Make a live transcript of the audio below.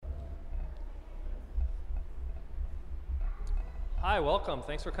Hi, welcome.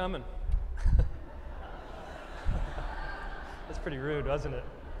 Thanks for coming. That's pretty rude, wasn't it?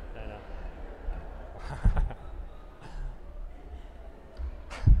 I know.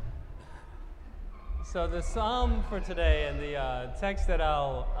 So the psalm for today and the text that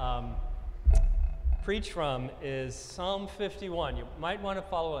I'll preach from is Psalm 51. You might want to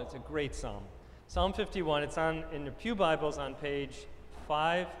follow it. It's a great psalm. Psalm 51, it's in your pew Bibles on page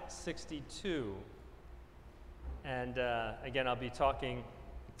 562. And again,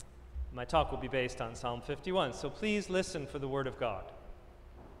 my talk will be based on Psalm 51. So please listen for the word of God.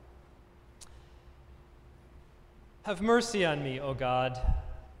 Have mercy on me, O God,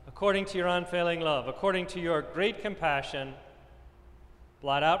 according to your unfailing love, according to your great compassion.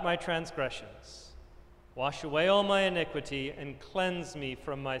 Blot out my transgressions. Wash away all my iniquity and cleanse me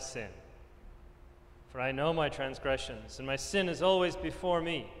from my sin. For I know my transgressions, and my sin is always before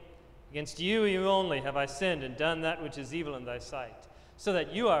me. Against you only have I sinned and done that which is evil in thy sight, so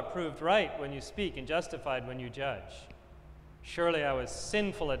that you are proved right when you speak and justified when you judge. Surely I was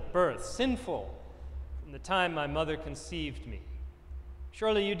sinful at birth, sinful from the time my mother conceived me.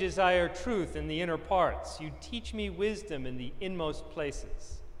 Surely you desire truth in the inner parts. You teach me wisdom in the inmost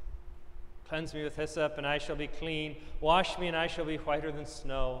places. Cleanse me with hyssop, and I shall be clean. Wash me, and I shall be whiter than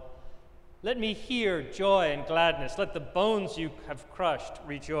snow. Let me hear joy and gladness. Let the bones you have crushed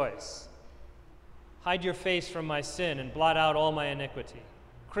rejoice. Hide your face from my sin and blot out all my iniquity.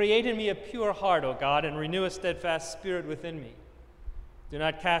 Create in me a pure heart, O God, and renew a steadfast spirit within me. Do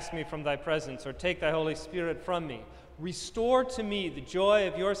not cast me from thy presence or take thy Holy Spirit from me. Restore to me the joy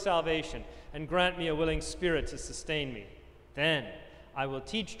of your salvation and grant me a willing spirit to sustain me. Then I will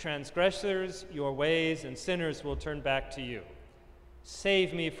teach transgressors your ways, and sinners will turn back to you.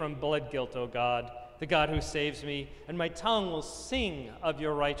 Save me from blood guilt, O God, the God who saves me, and my tongue will sing of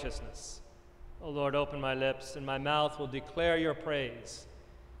your righteousness. O Lord, open my lips, and my mouth will declare your praise.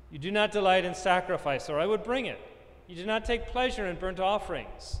 You do not delight in sacrifice, or I would bring it. You do not take pleasure in burnt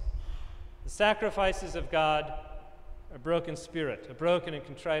offerings. The sacrifices of God are a broken spirit, a broken and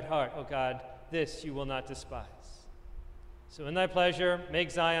contrite heart. O God, this you will not despise. So in thy pleasure,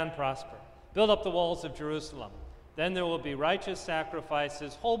 make Zion prosper. Build up the walls of Jerusalem. Then there will be righteous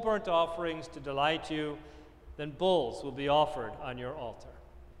sacrifices, whole burnt offerings to delight you. Then bulls will be offered on your altar.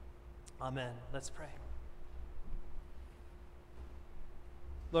 Amen. Let's pray.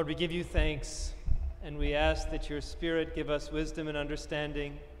 Lord, we give you thanks, and we ask that your Spirit give us wisdom and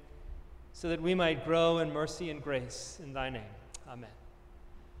understanding so that we might grow in mercy and grace in thy name. Amen.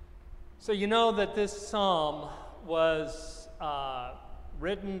 So you know that this psalm was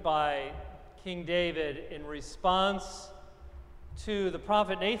written by King David in response to the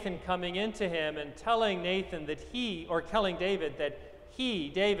prophet Nathan coming into him and telling David that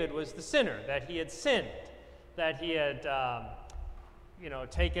David, was the sinner, that he had sinned, that he had,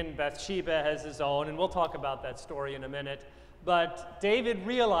 taken Bathsheba as his own, and we'll talk about that story in a minute. But David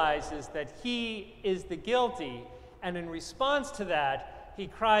realizes that he is the guilty, and in response to that, he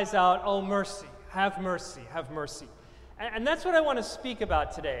cries out, "Oh, mercy, have mercy, have mercy." And that's what I want to speak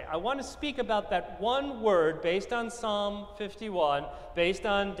about today. I want to speak about that one word based on Psalm 51, based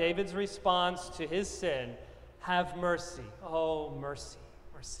on David's response to his sin, have mercy. Oh, mercy,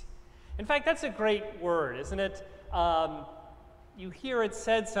 mercy. In fact, that's a great word, isn't it? You hear it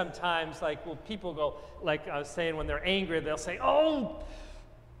said sometimes, people go, like I was saying, when they're angry, they'll say, "Oh,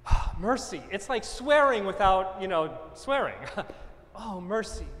 mercy." It's like swearing without, swearing. Oh,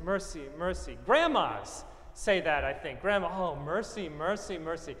 mercy, mercy, mercy. Grandmas say that, I think. Grandma, oh, mercy, mercy,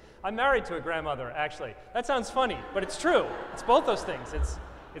 mercy. I'm married to a grandmother, actually. That sounds funny, but it's true. It's both those things.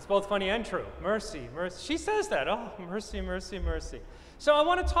 It's both funny and true. Mercy, mercy. She says that. Oh, mercy, mercy, mercy. So I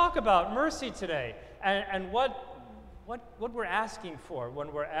want to talk about mercy today and what we're asking for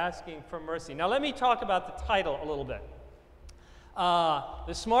when we're asking for mercy. Now let me talk about the title a little bit.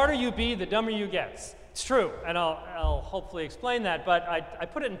 The smarter you be, the dumber you get. It's true, and I'll hopefully explain that, but I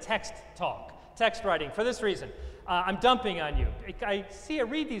put it in text writing for this reason. I'm dumping on you. I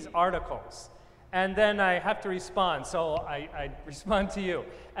read these articles, and then I have to respond, so I respond to you.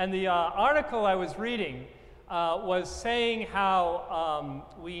 And the article I was reading was saying how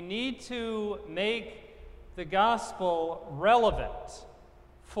we need to make the gospel relevant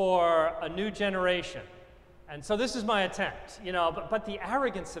for a new generation. And so this is my attempt, but the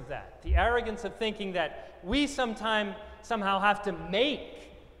arrogance of that, the arrogance of thinking that we somehow have to make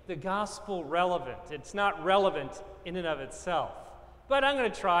the gospel relevant. It's not relevant in and of itself. But I'm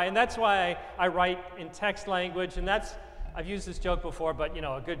going to try, and that's why I write in text language, and I've used this joke before, but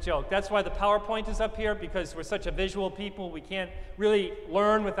a good joke. That's why the PowerPoint is up here, because we're such a visual people, we can't really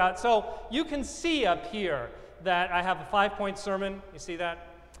learn without. So you can see up here that I have a 5-point sermon. You see that?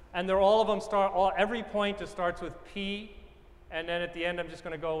 And all of them every point just starts with P, and then at the end I'm just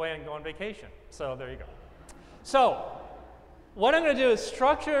going to go away and go on vacation. So there you go. So what I'm going to do is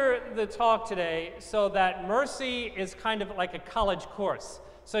structure the talk today so that mercy is kind of like a college course.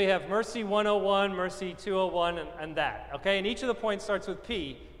 So you have Mercy 101, Mercy 201, and that. Okay? And each of the points starts with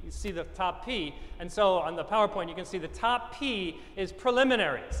P. You see the top P. And so on the PowerPoint, you can see the top P is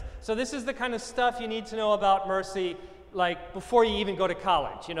preliminaries. So this is the kind of stuff you need to know about mercy, like before you even go to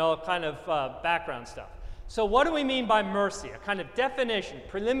college, you know, kind of background stuff. So what do we mean by mercy? A kind of definition,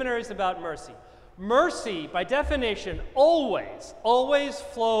 preliminaries about mercy. Mercy, by definition, always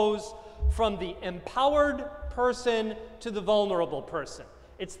flows from the empowered person to the vulnerable person.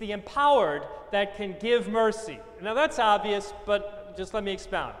 It's the empowered that can give mercy. Now that's obvious, but just let me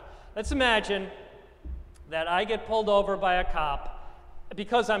expound. Let's imagine that I get pulled over by a cop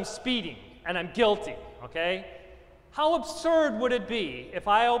because I'm speeding and I'm guilty, okay? How absurd would it be if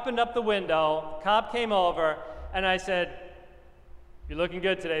I opened up the window, cop came over, and I said, "You're looking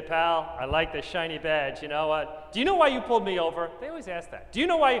good today, pal. I like this shiny badge. You know what? Do you know why you pulled me over?" They always ask that. Do you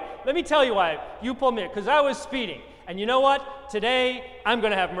know why? Let me tell you why you pulled me over. Because I was speeding. And you know what? Today, I'm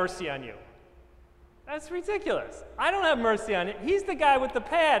going to have mercy on you. That's ridiculous. I don't have mercy on him. He's the guy with the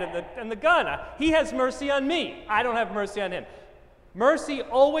pad and the gun. He has mercy on me. I don't have mercy on him. Mercy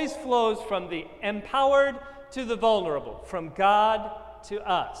always flows from the empowered to the vulnerable, from God to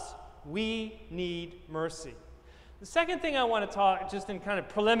us. We need mercy. The second thing I want to talk, just in kind of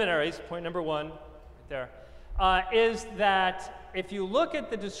preliminaries, point number 1, right there, is that if you look at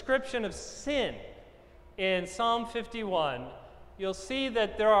the description of sin in Psalm 51, you'll see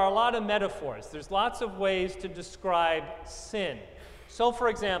that there are a lot of metaphors. There's lots of ways to describe sin. So, for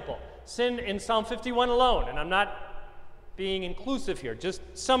example, sin in Psalm 51 alone, and I'm not being inclusive here, just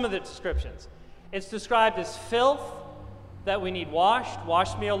some of the descriptions. It's described as filth, that we need washed.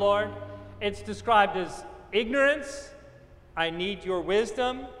 Wash me, O Lord. It's described as ignorance. I need your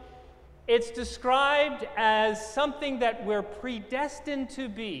wisdom. It's described as something that we're predestined to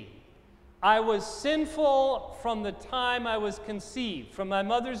be. I was sinful from the time I was conceived, from my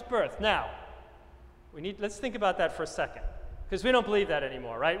mother's birth. Now, let's think about that for a second, because we don't believe that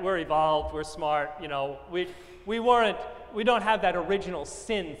anymore, right? We're evolved, we're smart, you know, we don't have that original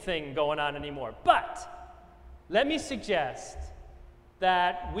sin thing going on anymore. But let me suggest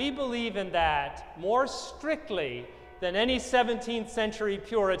that we believe in that more strictly than any 17th century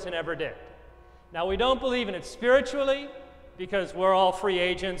Puritan ever did. Now, we don't believe in it spiritually, because we're all free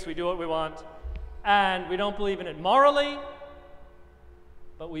agents, we do what we want, and we don't believe in it morally,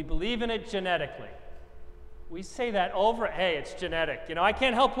 but we believe in it genetically. We say that hey, it's genetic. You know, I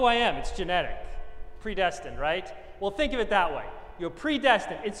can't help who I am, it's genetic. Predestined, right? Well, think of it that way. You're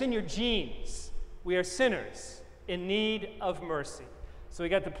predestined, it's in your genes. We are sinners in need of mercy. So we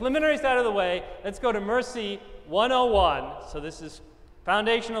got the preliminaries out of the way. Let's go to Mercy 101. So this is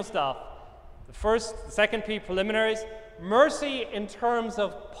foundational stuff. The second P, preliminaries. Mercy in terms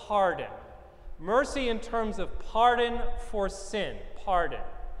of pardon. Mercy in terms of pardon for sin. Pardon.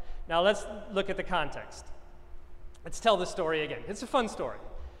 Now let's look at the context. Let's tell the story again. It's a fun story.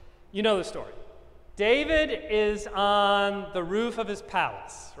 You know the story. David is on the roof of his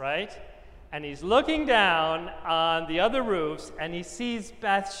palace, right? And he's looking down on the other roofs, and he sees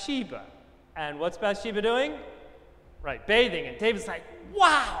Bathsheba. And what's Bathsheba doing? Right, bathing. And David's like,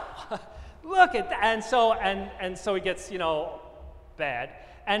 wow, look at that. And so he gets, you know, bad.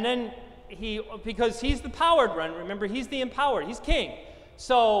 And then because he's the powered one, remember, he's the empowered, he's king.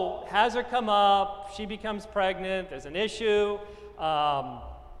 So has her come up, she becomes pregnant, there's an issue.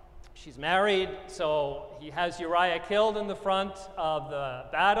 She's married, so he has Uriah killed in the front of the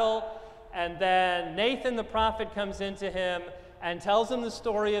battle. And then Nathan the prophet comes into him and tells him the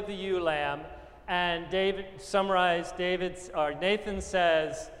story of the ewe lamb. And Nathan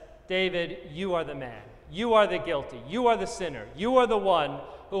says, David, you are the man. You are the guilty. You are the sinner. You are the one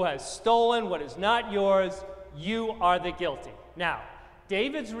who has stolen what is not yours. You are the guilty. Now,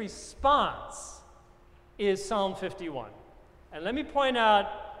 David's response is Psalm 51. And let me point out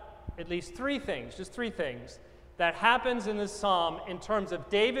at least three things, just three things, that happens in this psalm in terms of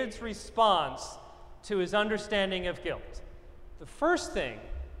David's response to his understanding of guilt. The first thing,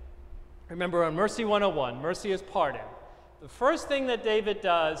 remember on Mercy 101, mercy is pardon. The first thing that David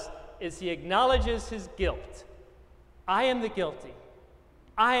does is he acknowledges his guilt. I am the guilty.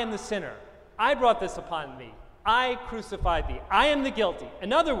 I am the sinner. I brought this upon me. I crucified thee. I am the guilty.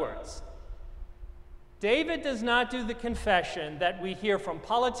 In other words, David does not do the confession that we hear from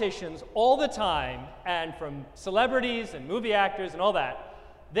politicians all the time and from celebrities and movie actors and all that.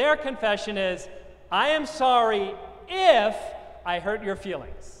 Their confession is, I am sorry if I hurt your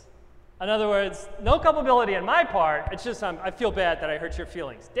feelings. In other words, no culpability on my part. It's just I feel bad that I hurt your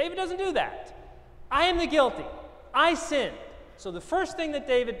feelings. David doesn't do that. I am the guilty. I sinned. So the first thing that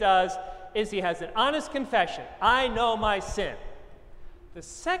David does is he has an honest confession. I know my sin. The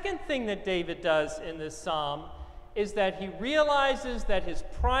second thing that David does in this psalm is that he realizes that his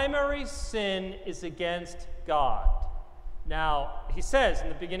primary sin is against God. Now, he says in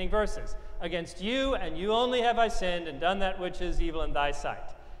the beginning verses, against you and you only have I sinned and done that which is evil in thy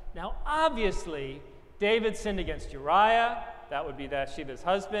sight. Now, obviously, David sinned against Uriah. That would be Bathsheba's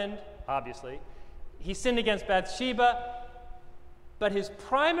husband, obviously. He sinned against Bathsheba. But his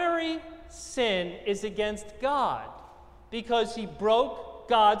primary sin is against God because he broke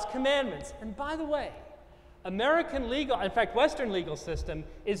God's commandments. And by the way, American legal, in fact, Western legal system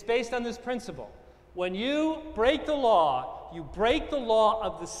is based on this principle. When you break the law, you break the law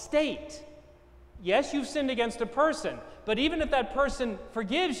of the state. Yes, you've sinned against a person, but even if that person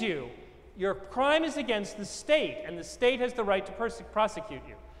forgives you, your crime is against the state, and the state has the right to prosecute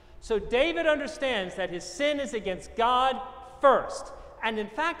you. So David understands that his sin is against God first. And in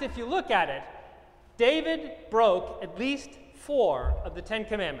fact, if you look at it, David broke at least 4 of the 10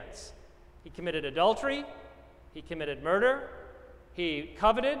 commandments. He committed adultery, he committed murder, he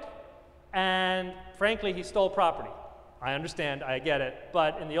coveted, and frankly, he stole property. I understand, I get it,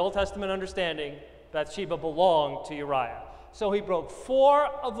 but in the Old Testament understanding, Bathsheba belonged to Uriah. So he broke 4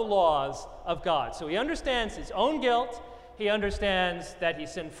 of the laws of God. So he understands his own guilt, he understands that he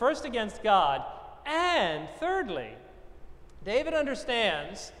sinned first against God, and thirdly, David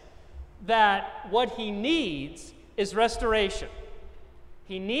understands that what he needs is restoration.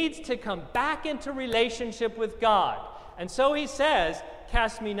 He needs to come back into relationship with God. And so he says,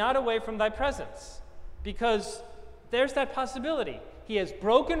 cast me not away from thy presence. Because there's that possibility. He has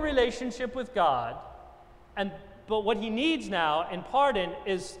broken relationship with God, but what he needs now in pardon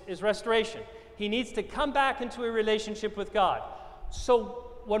is restoration. He needs to come back into a relationship with God. So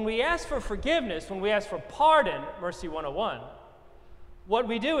when we ask for forgiveness, when we ask for pardon, Mercy 101, what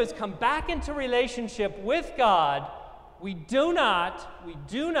we do is come back into relationship with God. We do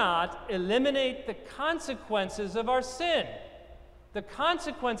not eliminate the consequences of our sin. The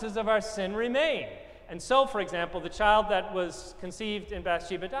consequences of our sin remain. And so, for example, the child that was conceived in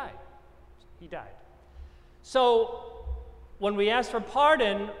Bathsheba died. He died. So when we ask for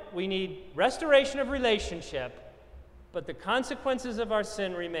pardon, we need restoration of relationship, but the consequences of our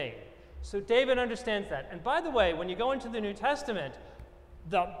sin remain. So David understands that. And by the way, when you go into the New Testament,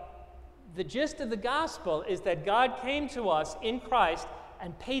 the gist of the gospel is that God came to us in Christ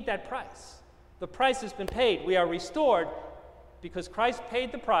and paid that price. The price has been paid. We are restored because Christ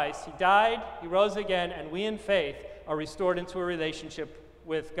paid the price. He died, he rose again, and we in faith are restored into a relationship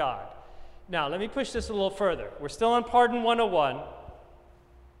with God. Now, let me push this a little further. We're still on Pardon 101.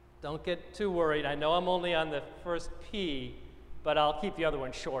 Don't get too worried. I know I'm only on the first P, but I'll keep the other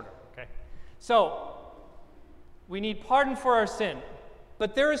one shorter, okay? So, we need pardon for our sin.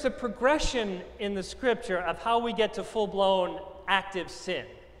 But there is a progression in the scripture of how we get to full-blown active sin.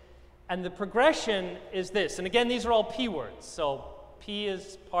 And the progression is this. And again, these are all P words. So P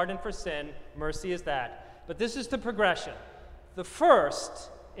is pardon for sin, mercy is that. But this is the progression. The first,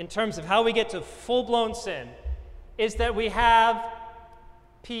 in terms of how we get to full-blown sin, is that we have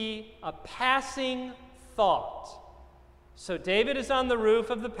P, a passing thought. So David is on the roof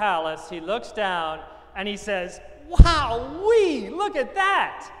of the palace. He looks down and he says, wow-wee, look at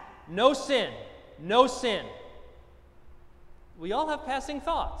that. No sin, no sin. We all have passing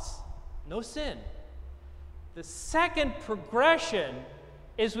thoughts. No sin. The second progression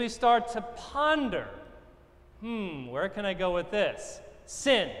is we start to ponder. Where can I go with this?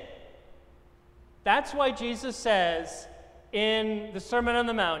 Sin. That's why Jesus says in the Sermon on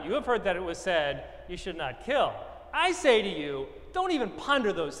the Mount, you have heard that it was said, you should not kill. I say to you, don't even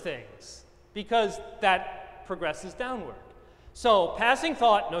ponder those things, because that progresses downward. So, passing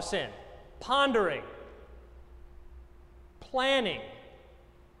thought, no sin. Pondering. Planning.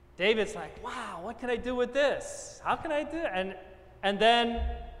 David's like, wow, what can I do with this? How can I do it? And then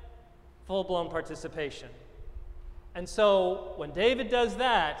full-blown participation. And so when David does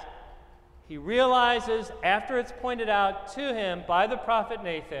that, he realizes, after it's pointed out to him by the prophet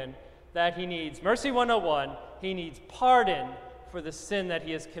Nathan, that he needs, Mercy 101, he needs pardon for the sin that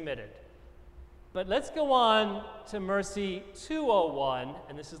he has committed. But let's go on to Mercy 201,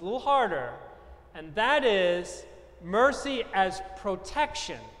 and this is a little harder, and that is mercy as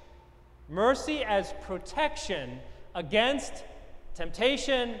protection. Mercy as protection against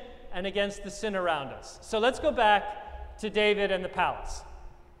temptation and against the sin around us. So let's go back to David and the palace.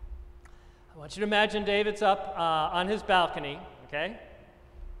 I want you to imagine David's up on his balcony, okay?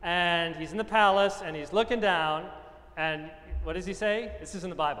 And he's in the palace, and he's looking down, and what does he say? This is in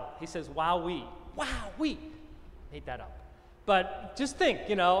the Bible. He says, "Wowee, wowee." Made that up. But just think,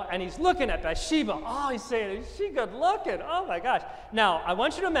 and he's looking at Bathsheba. Oh, he's saying, "Is she good looking? Oh my gosh." Now, I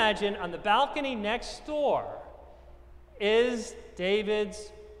want you to imagine on the balcony next door is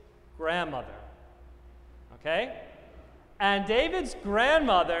David's grandmother, okay? And David's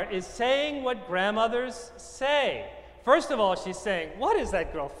grandmother is saying what grandmothers say. First of all, she's saying, "What is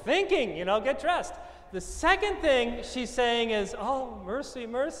that girl thinking? Get dressed." The second thing she's saying is, "Oh, mercy,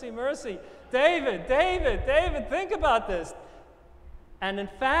 mercy, mercy. David, David, David, think about this." And in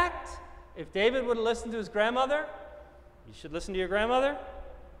fact, if David would have listened to his grandmother, you should listen to your grandmother,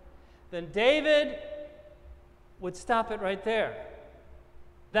 then David would stop it right there.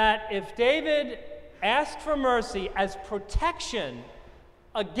 That if David asked for mercy as protection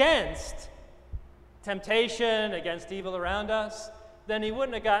against temptation, against evil around us, then he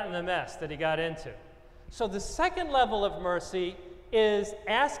wouldn't have gotten the mess that he got into. So the second level of mercy is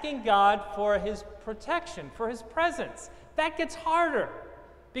asking God for his protection, for his presence. That gets harder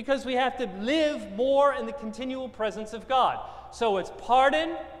because we have to live more in the continual presence of God. So it's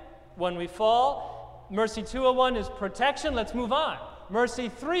pardon when we fall. Mercy 201 is protection. Let's move on. Mercy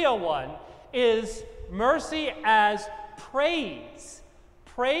 301 is mercy as praise.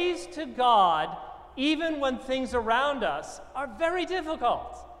 Praise to God even when things around us are very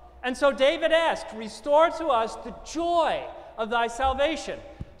difficult. And so David asked, "Restore to us the joy of thy salvation,"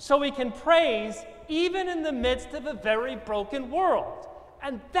 so we can praise even in the midst of a very broken world.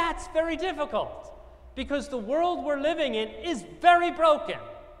 And that's very difficult because the world we're living in is very broken.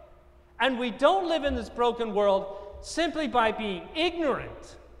 And we don't live in this broken world simply by being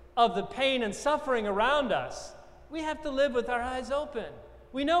ignorant of the pain and suffering around us. We have to live with our eyes open.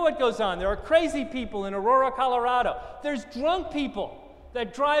 We know what goes on. There are crazy people in Aurora, Colorado. There's drunk people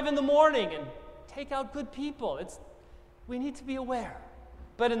that drive in the morning and take out good people. We need to be aware.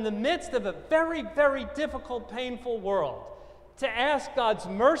 But in the midst of a very, very difficult, painful world, to ask God's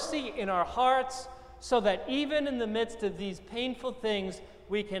mercy in our hearts so that even in the midst of these painful things,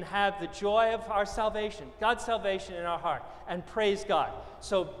 we can have the joy of our salvation, God's salvation in our heart, and praise God.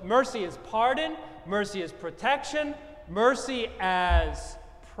 So mercy is pardon, mercy is protection, mercy as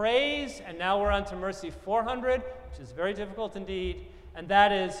praise, and now we're on to mercy 400, which is very difficult indeed, and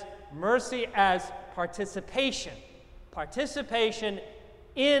that is mercy as participation. Participation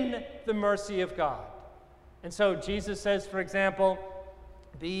in the mercy of God. And so Jesus says, for example,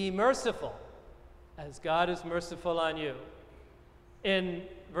 "Be merciful as God is merciful on you." In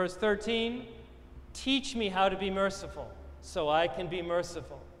verse 13, "Teach me how to be merciful so I can be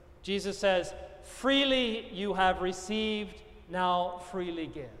merciful." Jesus says, "Freely you have received, now freely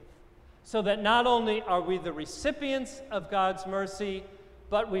give." So that not only are we the recipients of God's mercy,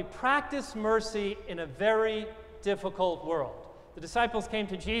 but we practice mercy in a very difficult world. The disciples came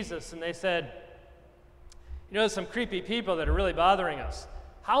to Jesus and they said, "There's some creepy people that are really bothering us.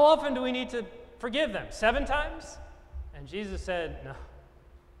 How often do we need to forgive them? 7 times? And Jesus said, "No,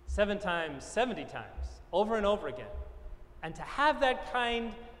 7 times, 70 times, over and over again." And to have that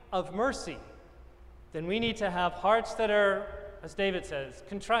kind of mercy, then we need to have hearts that are, as David says,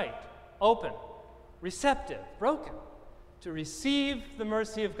 contrite, open, receptive, broken, to receive the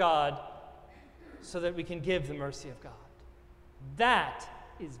mercy of God so that we can give the mercy of God. That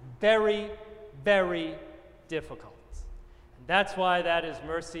is very, very difficult. And that's why that is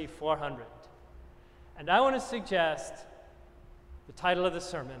mercy 400. And I want to suggest the title of the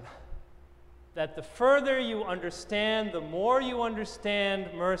sermon, that the further you understand, the more you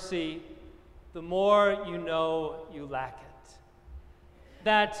understand mercy, the more you know you lack it.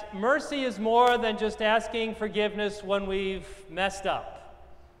 That mercy is more than just asking forgiveness when we've messed up.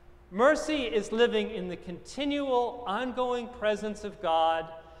 Mercy is living in the continual, ongoing presence of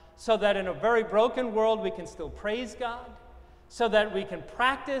God so that in a very broken world we can still praise God, so that we can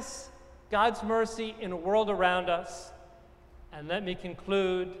practice God's mercy in a world around us. And let me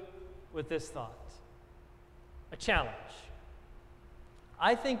conclude with this thought, a challenge.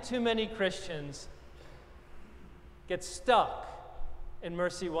 I think too many Christians get stuck in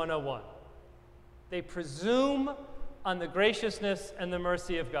Mercy 101. They presume on the graciousness and the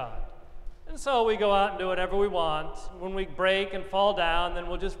mercy of God. And so we go out and do whatever we want. When we break and fall down, then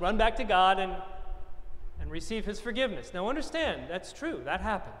we'll just run back to God and receive his forgiveness. Now understand, that's true, that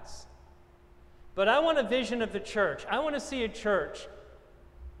happens. But I want a vision of the church. I want to see a church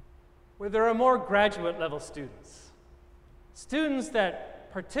where there are more graduate level students. Students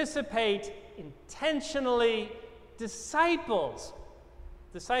that participate intentionally, disciples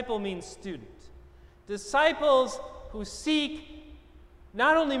Disciple means student. Disciples who seek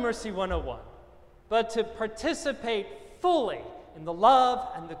not only Mercy 101, but to participate fully in the love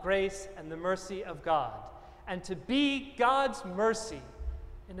and the grace and the mercy of God, and to be God's mercy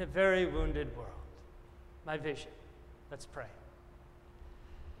in a very wounded world. My vision. Let's pray.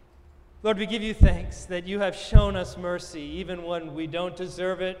 Lord, we give you thanks that you have shown us mercy even when we don't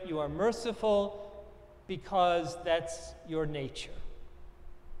deserve it. You are merciful because that's your nature.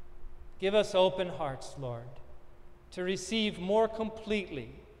 Give us open hearts, Lord, to receive more completely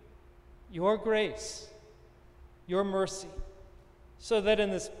your grace, your mercy, so that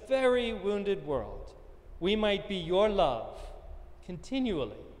in this very wounded world, we might be your love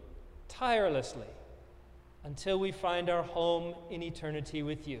continually, tirelessly, until we find our home in eternity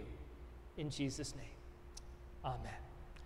with you. In Jesus' name, amen.